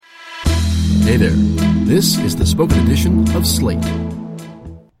Hey there, this is the spoken edition of Slate.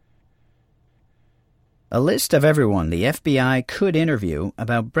 A list of everyone the FBI could interview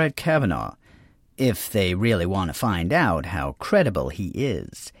about Brett Kavanaugh, if they really want to find out how credible he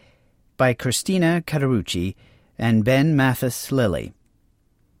is, by Christina Catarucci and Ben Mathis-Lilly.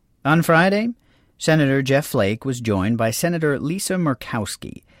 On Friday, Senator Jeff Flake was joined by Senator Lisa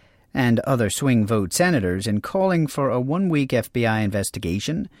Murkowski and other swing vote senators in calling for a one-week FBI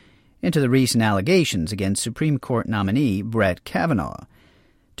investigation into the recent allegations against Supreme Court nominee Brett Kavanaugh,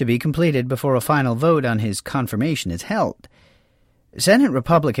 to be completed before a final vote on his confirmation is held. Senate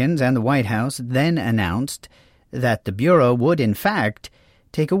Republicans and the White House then announced that the Bureau would, in fact,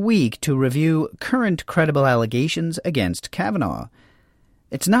 take a week to review current credible allegations against Kavanaugh.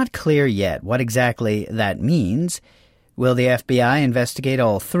 It's not clear yet what exactly that means. Will the FBI investigate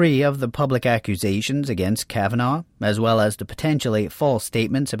all three of the public accusations against Kavanaugh, as well as the potentially false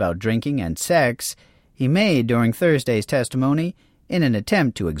statements about drinking and sex he made during Thursday's testimony in an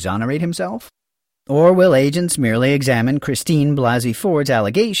attempt to exonerate himself? Or will agents merely examine Christine Blasey Ford's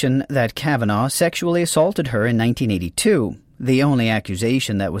allegation that Kavanaugh sexually assaulted her in 1982, the only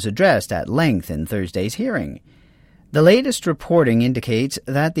accusation that was addressed at length in Thursday's hearing? The latest reporting indicates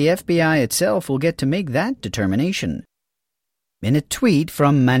that the FBI itself will get to make that determination. In a tweet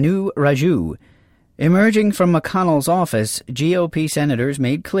from Manu Raju, emerging from McConnell's office, GOP senators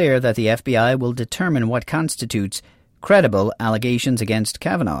made clear that the FBI will determine what constitutes credible allegations against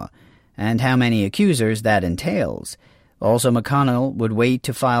Kavanaugh, and how many accusers that entails. Also, McConnell would wait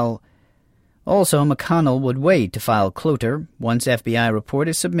to file cloture once FBI report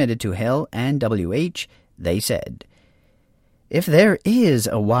is submitted to Hill and WH, they said. If there is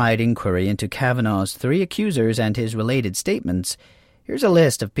a wide inquiry into Kavanaugh's three accusers and his related statements, here's a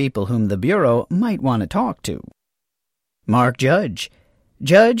list of people whom the Bureau might want to talk to. Mark Judge,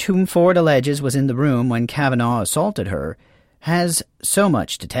 whom Ford alleges was in the room when Kavanaugh assaulted her, has so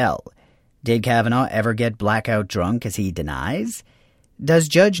much to tell. Did Kavanaugh ever get blackout drunk, as he denies? Does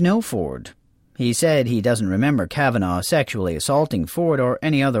Judge know Ford? He said he doesn't remember Kavanaugh sexually assaulting Ford or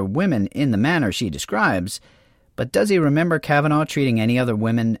any other women in the manner she describes, but does he remember Kavanaugh treating any other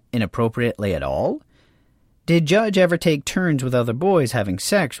women inappropriately at all? Did Judge ever take turns with other boys having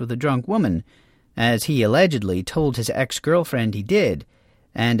sex with a drunk woman, as he allegedly told his ex-girlfriend he did,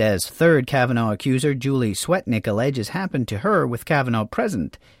 and as third Kavanaugh accuser Julie Swetnick alleges happened to her with Kavanaugh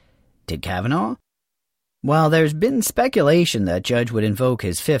present? Did Kavanaugh? While there's been speculation that Judge would invoke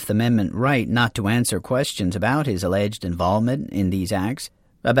his Fifth Amendment right not to answer questions about his alleged involvement in these acts,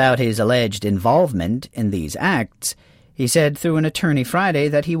 he said through an attorney Friday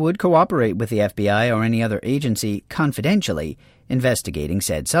that he would cooperate with the FBI or any other agency confidentially investigating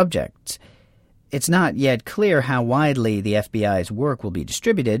said subjects. It's not yet clear how widely the FBI's work will be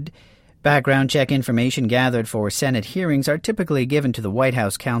distributed. Background check information gathered for Senate hearings are typically given to the White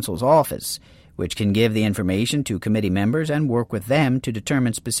House counsel's office, which can give the information to committee members and work with them to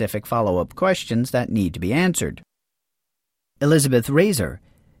determine specific follow-up questions that need to be answered. Elizabeth Razor,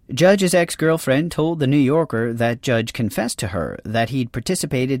 Judge's ex-girlfriend, told The New Yorker that Judge confessed to her that he'd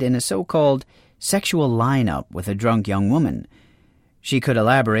participated in a so-called sexual lineup with a drunk young woman. She could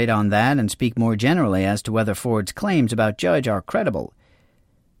elaborate on that and speak more generally as to whether Ford's claims about Judge are credible.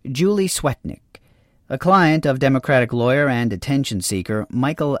 Julie Swetnick, a client of Democratic lawyer and attention seeker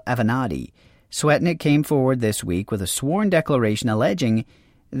Michael Avenatti, Swetnick came forward this week with a sworn declaration alleging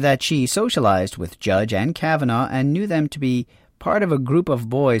that she socialized with Judge and Kavanaugh and knew them to be part of a group of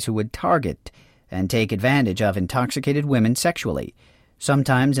boys who would target and take advantage of intoxicated women sexually,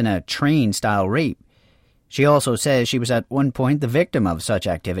 sometimes in a train-style rape. She also says she was at one point the victim of such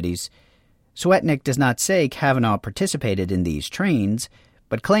activities. Swetnick does not say Kavanaugh participated in these trains,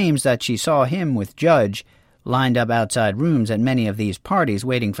 but claims that she saw him with Judge lined up outside rooms at many of these parties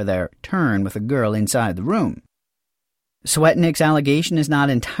waiting for their turn with a girl inside the room. Swetnick's allegation is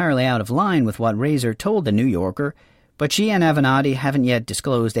not entirely out of line with what Razor told The New Yorker, but she and Avenatti haven't yet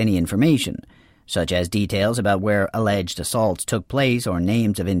disclosed any information, such as details about where alleged assaults took place or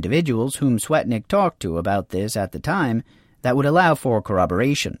names of individuals whom Swetnick talked to about this at the time, that would allow for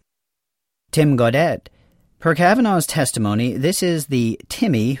corroboration. Tim Gaudette. Per Kavanaugh's testimony, this is the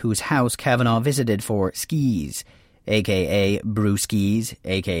Timmy whose house Kavanaugh visited for skis, a.k.a. brewskis,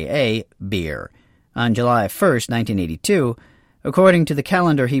 a.k.a. beer, on July 1, 1982, according to the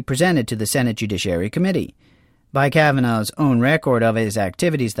calendar he presented to the Senate Judiciary Committee. By Kavanaugh's own record of his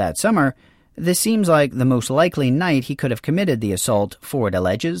activities that summer, this seems like the most likely night he could have committed the assault, Ford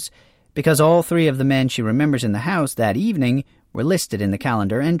alleges, because all three of the men she remembers in the house that evening were listed in the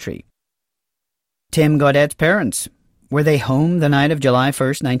calendar entry. Tim Gaudette's parents. Were they home the night of July 1,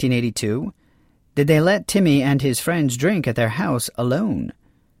 1982? Did they let Timmy and his friends drink at their house alone?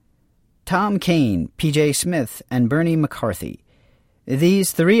 Tom Kane, P.J. Smith, and Bernie McCarthy.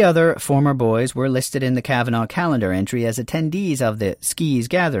 These 3 other former boys were listed in the Kavanaugh calendar entry as attendees of the skis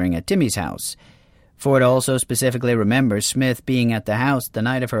gathering at Timmy's house. Ford also specifically remembers Smith being at the house the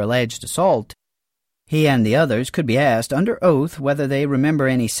night of her alleged assault. He and the others could be asked under oath whether they remember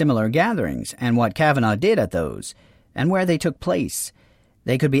any similar gatherings and what Kavanaugh did at those, and where they took place.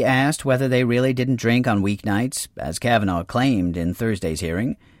 They could be asked whether they really didn't drink on weeknights, as Kavanaugh claimed in Thursday's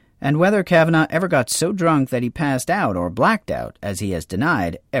hearing, and whether Kavanaugh ever got so drunk that he passed out or blacked out, as he has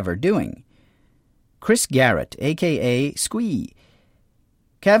denied ever doing. Chris Garrett, a.k.a. Squee.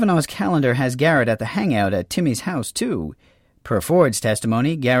 Kavanaugh's calendar has Garrett at the hangout at Timmy's house, too. Per Ford's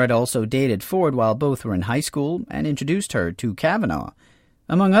testimony, Garrett also dated Ford while both were in high school and introduced her to Kavanaugh.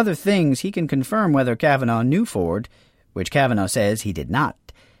 Among other things, he can confirm whether Kavanaugh knew Ford, which Kavanaugh says he did not.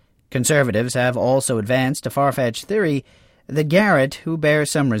 Conservatives have also advanced a far-fetched theory that Garrett, who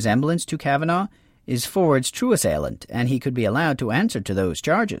bears some resemblance to Kavanaugh, is Ford's true assailant, and he could be allowed to answer to those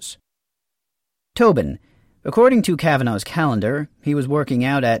charges. Tobin. According to Kavanaugh's calendar, he was working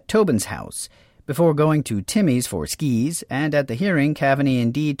out at Tobin's house before going to Timmy's for skis, and at the hearing, Kavanaugh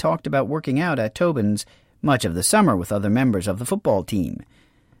indeed talked about working out at Tobin's much of the summer with other members of the football team.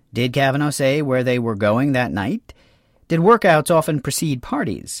 Did Kavanaugh say where they were going that night? Did workouts often precede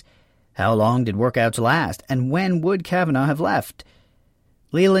parties? How long did workouts last, and when would Kavanaugh have left?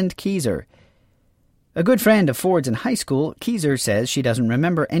 Leland Keyser. A good friend of Ford's in high school, Keyser says she doesn't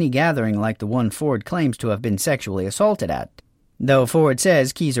remember any gathering like the one Ford claims to have been sexually assaulted at, though Ford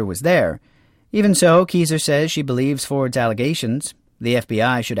says Keyser was there. Even so, Keyser says she believes Ford's allegations. The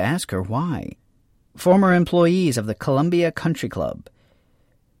FBI should ask her why. Former employees of the Columbia Country Club.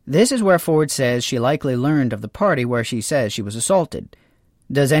 This is where Ford says she likely learned of the party where she says she was assaulted.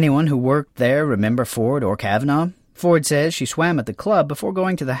 Does anyone who worked there remember Ford or Kavanaugh? Ford says she swam at the club before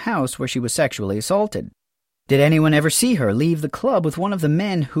going to the house where she was sexually assaulted. Did anyone ever see her leave the club with one of the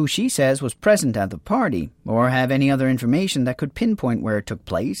men who she says was present at the party, or have any other information that could pinpoint where it took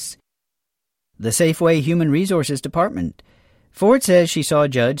place? The Safeway Human Resources Department. Ford says she saw a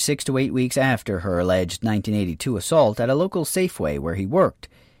judge 6 to 8 weeks after her alleged 1982 assault at a local Safeway where he worked.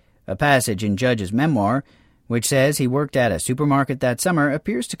 A passage in Judge's memoir, which says he worked at a supermarket that summer,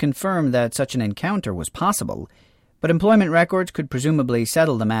 appears to confirm that such an encounter was possible, but employment records could presumably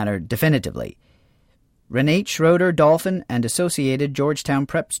settle the matter definitively. Renate Schroeder Dolphin and associated Georgetown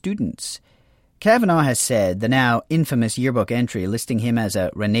Prep students. Kavanaugh has said the now infamous yearbook entry listing him as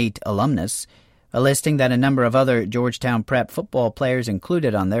a Renate alumnus, a listing that a number of other Georgetown Prep football players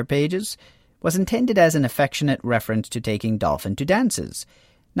included on their pages, was intended as an affectionate reference to taking Dolphin to dances,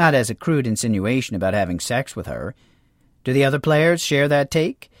 not as a crude insinuation about having sex with her. Do the other players share that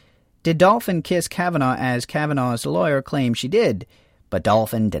take? Did Dolphin kiss Kavanaugh as Kavanaugh's lawyer claims she did, but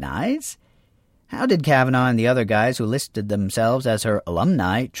Dolphin denies? How did Kavanaugh and the other guys who listed themselves as her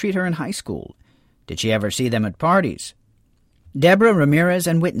alumni treat her in high school? Did she ever see them at parties? Deborah Ramirez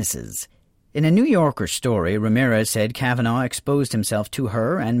and witnesses. In a New Yorker story, Ramirez said Kavanaugh exposed himself to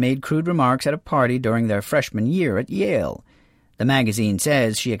her and made crude remarks at a party during their freshman year at Yale. The magazine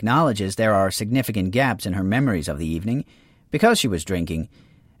says she acknowledges there are significant gaps in her memories of the evening because she was drinking,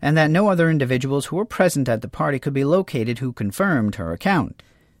 and that no other individuals who were present at the party could be located who confirmed her account.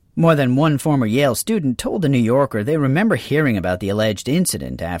 More than one former Yale student told the New Yorker they remember hearing about the alleged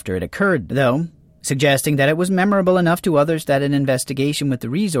incident after it occurred, though, suggesting that it was memorable enough to others that an investigation with the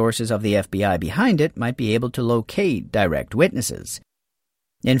resources of the FBI behind it might be able to locate direct witnesses.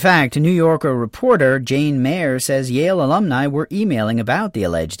 In fact, New Yorker reporter Jane Mayer says Yale alumni were emailing about the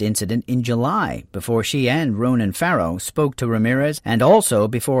alleged incident in July, before she and Ronan Farrow spoke to Ramirez and also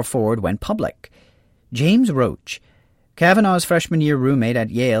before Ford went public. James Roach. Kavanaugh's freshman-year roommate at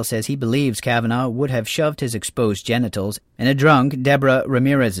Yale says he believes Kavanaugh would have shoved his exposed genitals in a drunk Deborah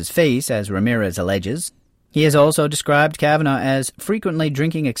Ramirez's face, as Ramirez alleges. He has also described Kavanaugh as frequently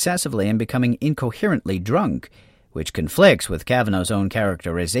drinking excessively and becoming incoherently drunk, which conflicts with Kavanaugh's own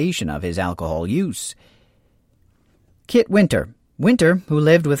characterization of his alcohol use. Kit Winter. Winter, who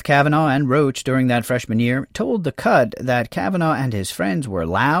lived with Kavanaugh and Roach during that freshman year, told The Cut that Kavanaugh and his friends were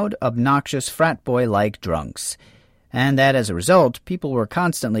loud, obnoxious, frat boy-like drunks, and that as a result, people were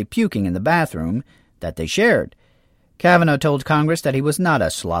constantly puking in the bathroom that they shared. Kavanaugh told Congress that he was not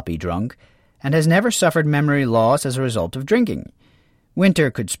a sloppy drunk and has never suffered memory loss as a result of drinking.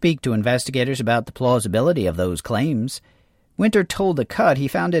 Winter could speak to investigators about the plausibility of those claims. Winter told The Cut he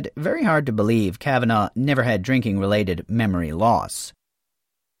found it very hard to believe Kavanaugh never had drinking-related memory loss.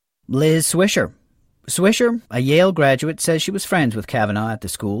 Liz Swisher. Swisher, a Yale graduate, says she was friends with Kavanaugh at the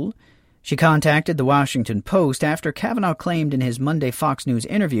school. She contacted the Washington Post after Kavanaugh claimed in his Monday Fox News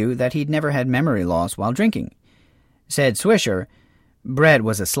interview that he'd never had memory loss while drinking. Said Swisher, "Brett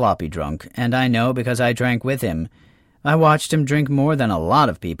was a sloppy drunk, and I know because I drank with him. I watched him drink more than a lot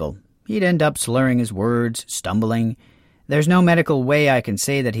of people. He'd end up slurring his words, stumbling. There's no medical way I can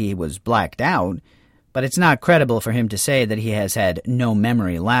say that he was blacked out, but it's not credible for him to say that he has had no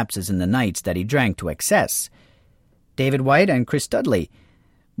memory lapses in the nights that he drank to excess." David White and Chris Dudley.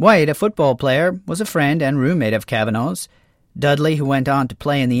 White, a football player, was a friend and roommate of Kavanaugh's. Dudley, who went on to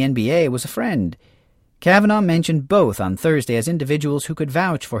play in the NBA, was a friend. Kavanaugh mentioned both on Thursday as individuals who could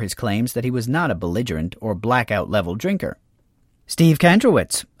vouch for his claims that he was not a belligerent or blackout-level drinker. Steve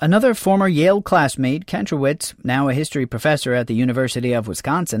Kantrowitz, another former Yale classmate, Kantrowitz, now a history professor at the University of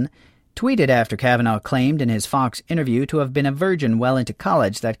Wisconsin, tweeted after Kavanaugh claimed in his Fox interview to have been a virgin well into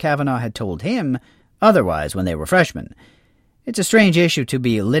college that Kavanaugh had told him otherwise when they were freshmen. It's a strange issue to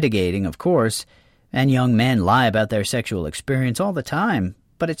be litigating, of course, and young men lie about their sexual experience all the time,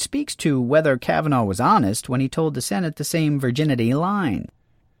 but it speaks to whether Kavanaugh was honest when he told the Senate the same virginity line.